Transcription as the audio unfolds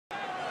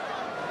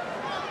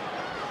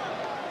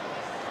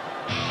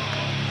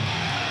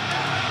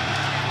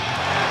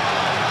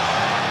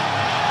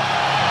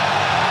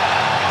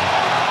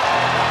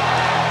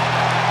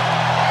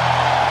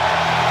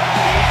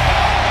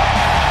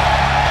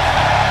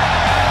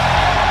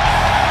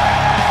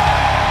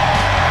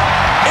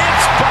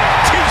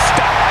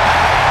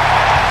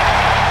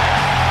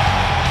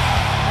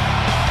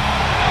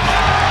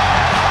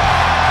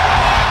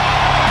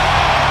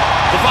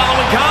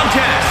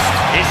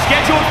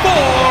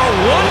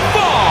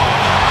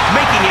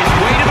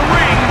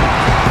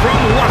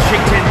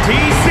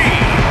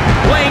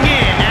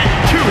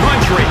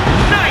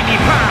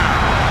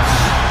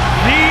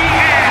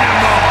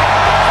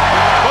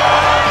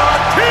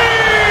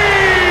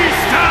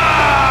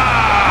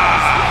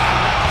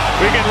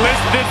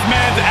this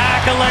man's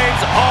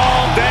accolades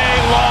all day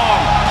long.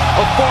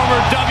 A former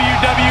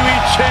WWE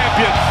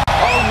champion,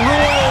 a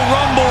Royal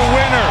Rumble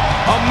winner,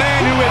 a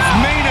man who has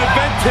main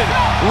evented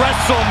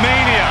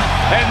WrestleMania,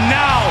 and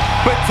now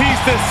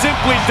Batista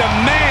simply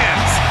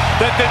demands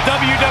that the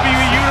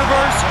WWE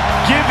Universe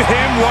give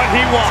him what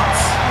he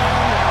wants.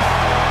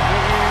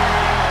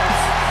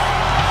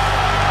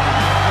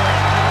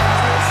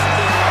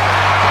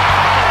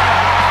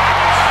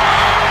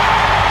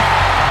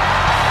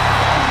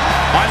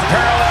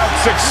 Unparalleled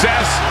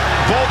success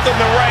both in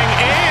the ring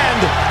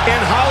and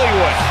in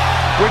Hollywood,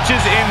 which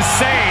is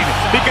insane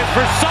because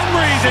for some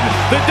reason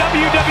the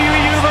WWE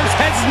Universe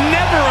has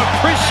never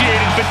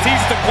appreciated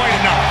Batista quite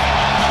enough.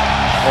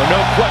 Well,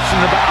 no question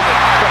about it,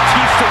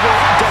 Batista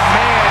will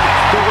demand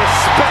the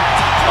respect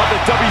of the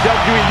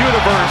WWE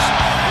Universe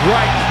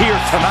right here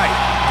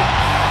tonight.